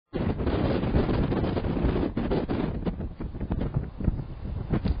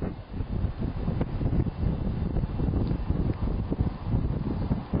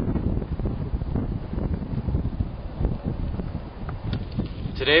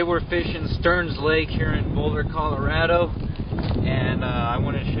Today we're fishing Stearns Lake here in Boulder, Colorado, and I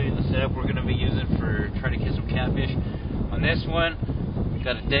wanted to show you the setup we're going to be using for trying to catch some catfish. On this one, we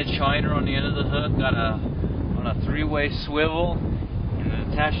got a dead shiner on the end of the hook, got on a three-way swivel, and then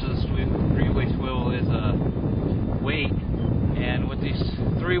attached to the three-way swivel is a weight. And with these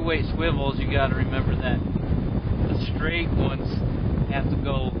three-way swivels, you got to remember that the straight ones have to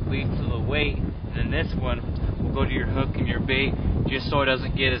go lead to the weight, and then this one will go to your hook and your bait, just so it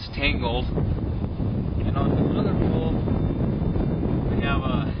doesn't get as tangled. And on the other pole, we have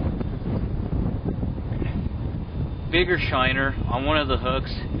a bigger shiner on one of the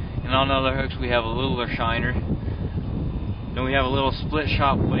hooks, and on the other hooks we have a littler shiner. Then we have a little split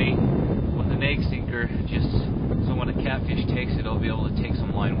shot weight with an egg sinker, just so when a catfish takes it, it'll be able to take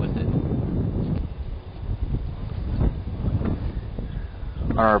some line with it.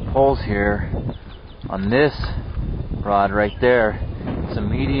 On our poles here, on this rod right there, it's a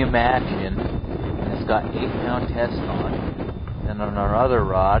medium action, and it's got 8-pound test on. And on our other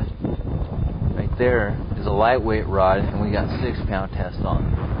rod, right there, is a lightweight rod, and we got 6-pound test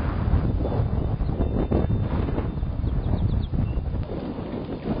on.